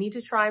know I need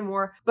to try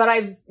more, but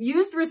I've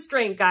used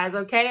restraint, guys,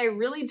 okay? I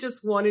really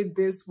just wanted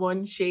this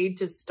one shade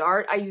to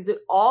start. I use it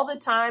all the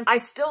time. I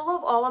still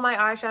love all of my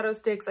eyeshadow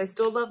sticks. I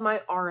still love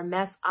my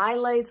RMS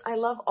highlights. I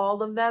love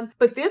all of them,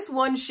 but this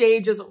one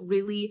shade just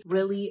really,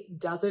 really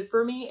does it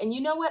for me. And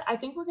you know what? I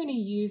think we're going to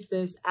use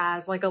this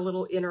as like a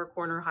little inner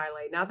corner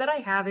highlight. Now that I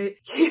have it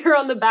here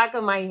on the back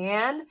of my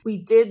hand, we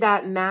did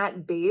that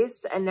matte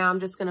base, and now I'm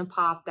just going to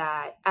pop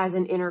that as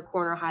an inner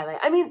corner highlight.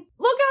 I mean,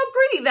 look how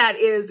pretty that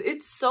is.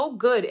 It's so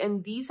good.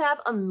 And these have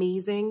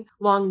amazing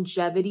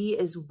longevity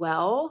as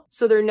well.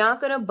 So they're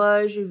not going to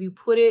budge if you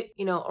put it,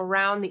 you know,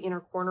 around the inner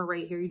corner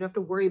right here. You don't have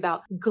to worry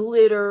about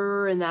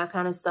glitter and that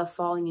kind of stuff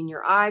falling in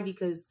your eye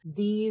because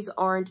these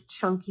aren't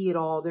chunky at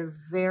all. They're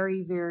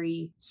very,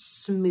 very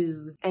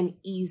smooth and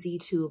easy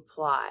to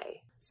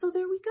apply. So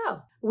there we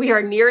go. We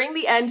are nearing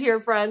the end here,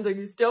 friends. Are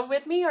you still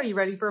with me? Are you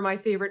ready for my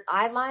favorite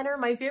eyeliner?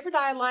 My favorite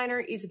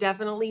eyeliner is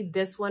definitely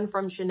this one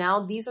from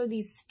Chanel. These are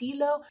the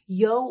Stilo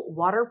Yo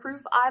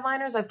waterproof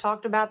eyeliners. I've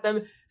talked about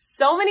them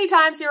so many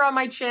times here on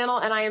my channel,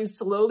 and I am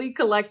slowly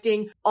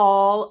collecting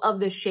all of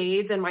the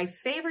shades. And my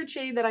favorite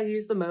shade that I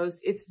use the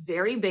most, it's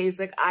very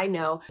basic, I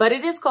know, but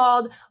it is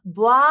called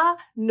Bois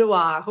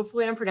Noir.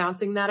 Hopefully I'm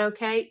pronouncing that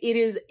okay. It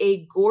is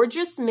a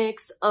gorgeous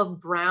mix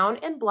of brown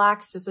and black.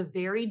 It's just a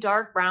very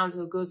dark brown,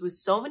 so it goes with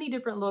so many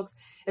different looks,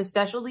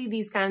 especially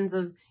these kinds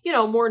of, you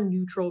know, more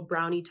neutral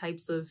brownie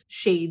types of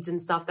shades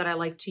and stuff that I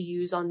like to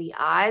use on the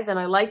eyes. And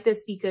I like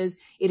this because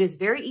it is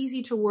very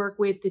easy to work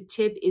with. The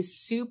tip is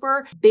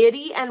super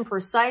bitty and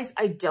precise.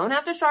 I don't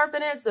have to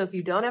sharpen it. So if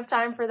you don't have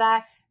time for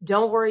that,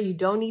 don't worry, you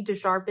don't need to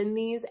sharpen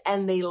these,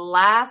 and they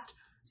last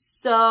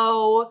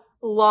so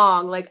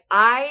long. Like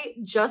I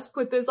just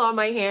put this on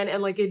my hand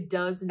and like it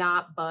does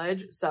not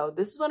budge. So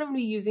this is what I'm gonna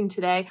be using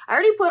today. I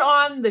already put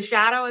on the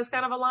shadow as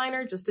kind of a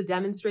liner just to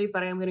demonstrate,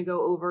 but I am gonna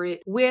go over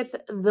it with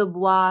the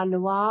Bois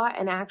Noir.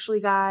 And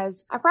actually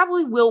guys, I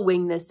probably will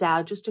wing this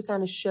out just to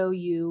kind of show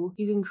you.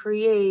 You can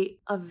create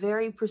a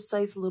very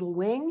precise little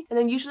wing, and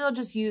then usually I'll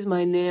just use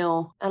my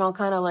nail and I'll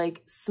kind of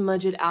like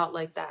smudge it out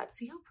like that.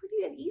 See how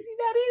pretty and easy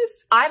that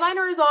is?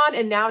 Eyeliner is on,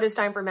 and now it is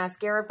time for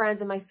mascara,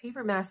 friends. And my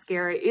favorite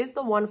mascara is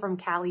the one from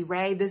Cali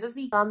Ray. This is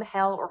the Come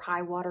Hell or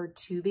High Water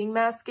tubing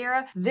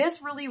mascara.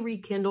 This really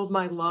rekindled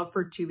my love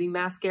for tubing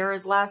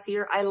mascaras last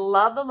year. I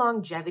love the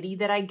longevity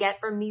that I get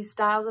from these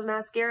styles of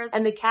mascaras,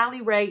 and the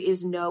Cali Ray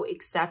is no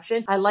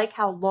exception. I like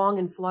how long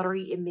and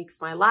fluttery it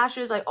makes my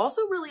lashes. I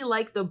also really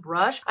like the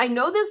brush. I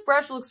know this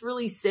brush looks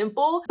really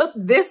simple, but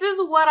this is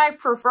what I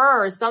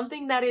prefer.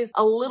 Something that is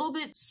a little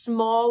bit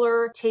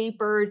smaller,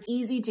 tapered,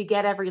 easy to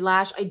get every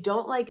lash. I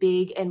don't like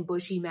big and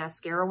bushy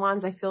mascara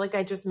ones. I feel like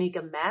I just make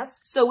a mess.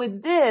 So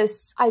with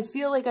this, I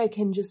feel like I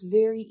can just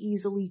very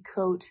easily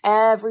coat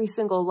every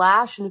single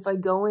lash. And if I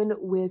go in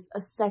with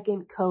a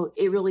second coat,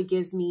 it really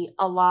gives me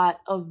a lot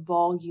of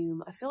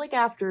volume. I feel like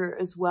after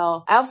as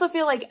well. I also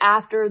feel like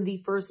after the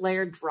first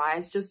layer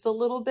dries just a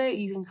little bit,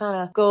 you can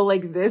kind of go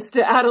like this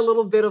to add a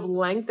little bit of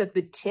length at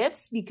the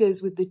tips,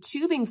 because with the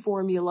tubing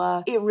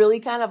formula, it really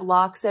kind of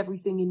locks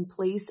everything in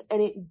place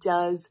and it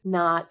does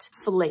not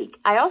flake.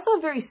 I also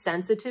have very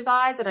sensitive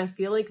eyes, and I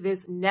feel like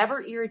this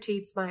never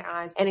irritates my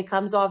eyes, and it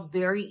comes off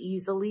very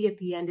easily at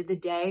the end of the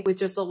day with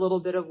just a little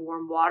bit of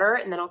warm water.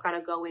 And then I'll kind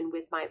of go in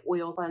with my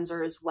oil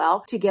cleanser as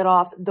well to get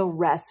off the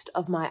rest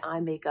of my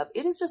eye makeup.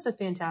 It is just a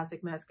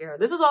fantastic mascara.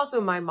 This is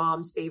also my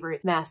mom's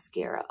favorite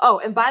mascara. Oh,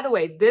 and by the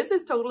way, this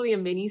is totally a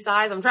mini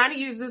size. I'm trying to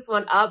use this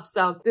one up,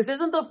 so this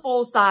isn't the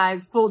full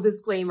size. Full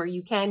disclaimer,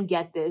 you can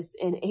get this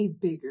in a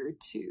bigger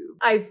tube.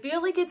 I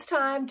feel like it's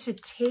time to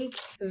take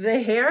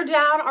the hair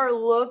down. Our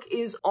look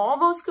is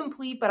almost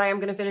complete, but I am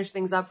gonna finish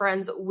things up,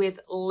 friends, with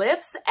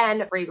lips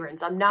and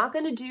fragrance. I'm not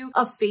gonna do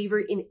a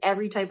favorite in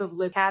every type of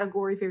lip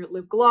category, favorite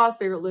lip gloss,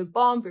 favorite lip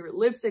balm, favorite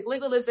lipstick,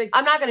 liquid lipstick.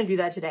 I'm not gonna do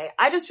that today.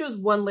 I just chose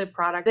one lip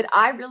product that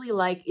I really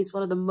like. It's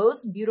one of the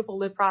most beautiful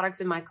lip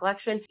products in my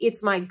collection.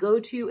 It's my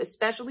go-to,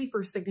 especially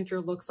for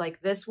signature looks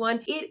like this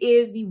one. It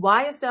is the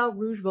YSL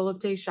Rouge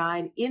Volupté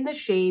Shine in the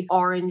shade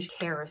Orange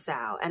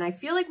Carousel. And I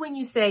feel like when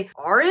you say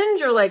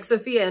orange, or like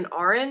Sophia and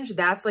orange,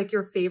 that's like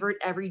your favorite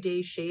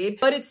everyday shade,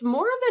 but it's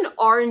more of an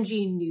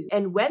orangey nude.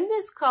 And when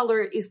this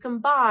color is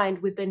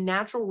combined with the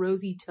natural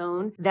rosy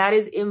tone that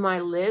is in my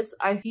lids,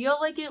 I feel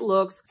like it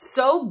looks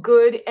so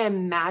good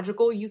and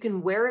magical. You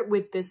can wear it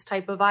with this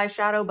type of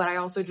eyeshadow, but I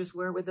also just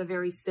wear it with a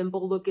very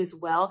simple look as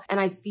well. And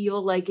I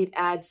feel like it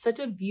adds such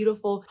a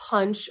beautiful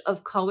punch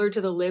of color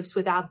to the lips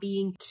without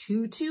being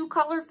too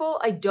colorful.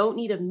 I don't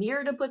need a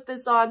mirror to put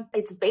this on.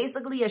 It's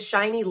basically a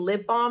shiny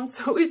lip balm,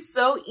 so it's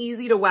so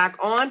easy to whack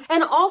on.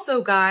 And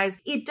also, guys,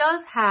 it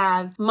does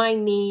have my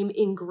name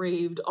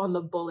engraved on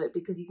the bullet,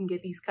 because you can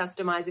get these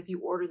customized if you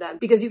order them.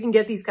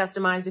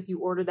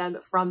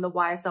 From the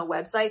YSL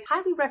website.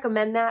 Highly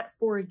recommend that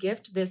for a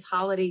gift this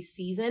holiday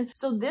season.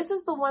 So this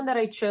is the one that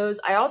I chose.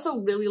 I also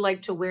really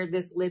like to wear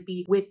this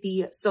lippy with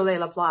the Soleil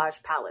La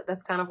Plage palette.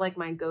 That's kind of like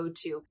my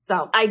go-to.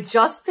 So I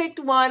just picked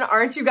one.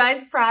 Aren't you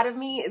guys proud of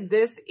me?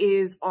 This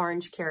is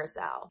Orange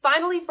Carousel.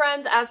 Finally,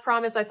 friends, as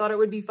promised, I thought it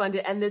would be fun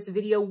to end this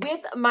video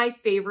with my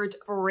favorite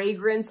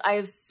fragrance. I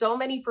have so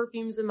many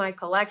perfumes in my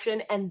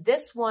collection, and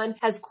this one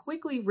has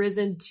quickly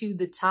risen to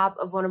the top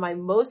of one of my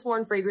most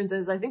worn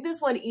fragrances. I think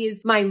this one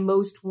is my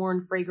most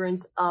worn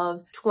fragrance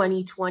of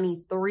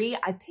 2023.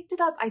 I picked it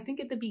up, I think,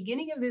 at the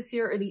beginning of this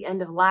year or the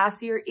end of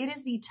last year. It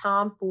is the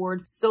Tom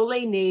Ford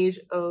Soleil Neige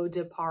Eau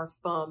de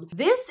Parfum.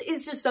 This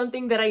is just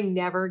something that I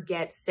never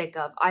get sick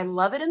of. I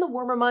love it in the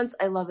warmer months.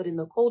 I love it in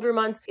the colder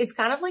months. It's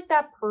kind of like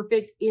that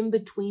perfect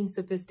in-between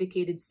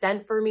sophisticated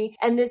scent for me.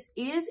 And this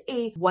is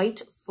a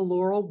white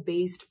floral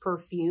based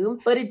perfume,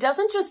 but it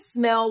doesn't just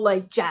smell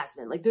like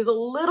jasmine. Like there's a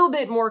little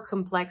bit more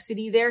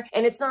complexity there,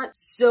 and it's not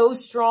so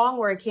strong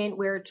where I can't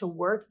wear it to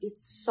work.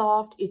 It's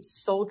soft, it's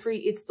sultry,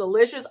 it's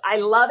delicious. I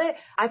love it.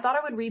 I thought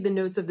I would read the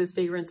notes of this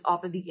fragrance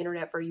off of the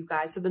internet for you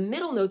guys. So the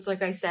middle notes,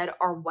 like I said,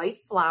 are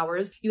white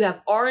flowers. You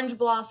have orange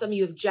blossom,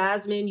 you have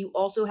jasmine, you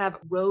also have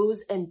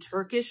rose and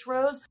Turkish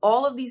rose.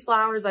 All of these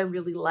flowers I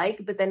really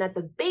like, but then at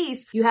the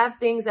base, you have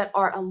things that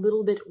are a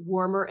little bit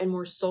warmer and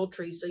more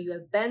sultry. So you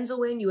have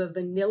benzoin, you have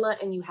vanilla,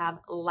 and you have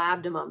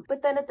labdanum.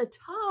 But then at the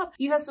top,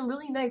 you have some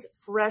really nice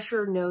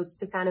fresher notes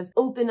to kind of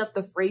open up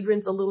the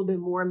fragrance a little bit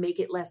more, make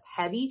it less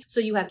heavy. So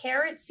you have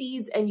carrot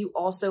seeds, and you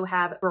also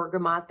have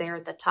bergamot there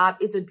at the top.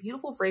 It's a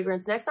beautiful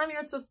fragrance. Next time you're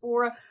at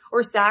Sephora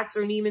or Saks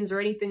or Neiman's or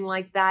anything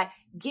like that,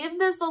 give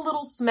this a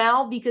little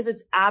smell, because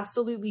it's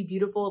absolutely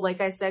beautiful. Like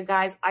I said,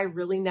 guys, I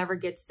really never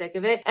get sick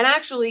of it. And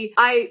actually,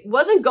 I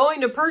wasn't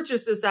going to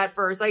purchase this at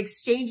first. I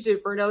exchanged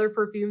it for another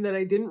perfume that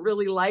I didn't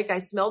really like. I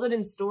smelled it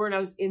in store and I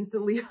was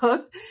instantly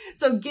hooked.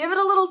 So give it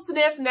a little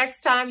sniff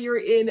next time you're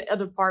in a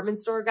department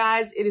store,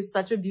 guys. It is such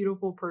such a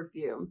beautiful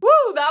perfume.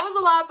 Woo, that was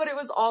a lot, but it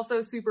was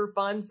also super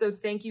fun. So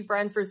thank you,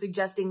 friends, for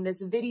suggesting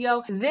this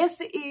video. This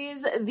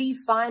is the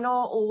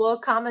final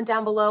look. Comment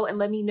down below and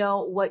let me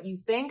know what you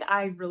think.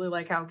 I really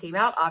like how it came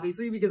out,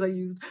 obviously, because I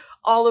used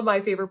all of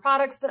my favorite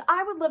products, but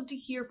I would love to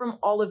hear from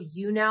all of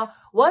you now.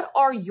 What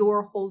are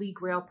your holy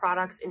grail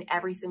products in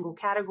every single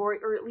category,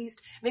 or at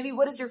least maybe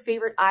what is your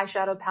favorite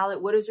eyeshadow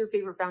palette? What is your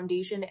favorite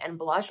foundation and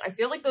blush? I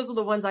feel like those are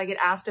the ones I get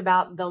asked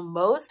about the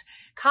most.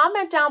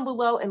 Comment down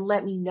below and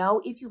let me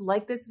know. If you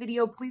like this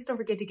video, please don't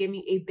forget to give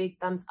me a big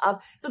thumbs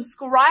up.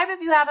 Subscribe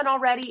if you haven't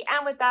already.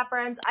 And with that,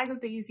 friends, I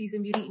hope that you see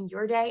some beauty in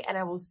your day, and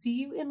I will see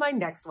you in my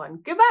next one.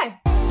 Goodbye.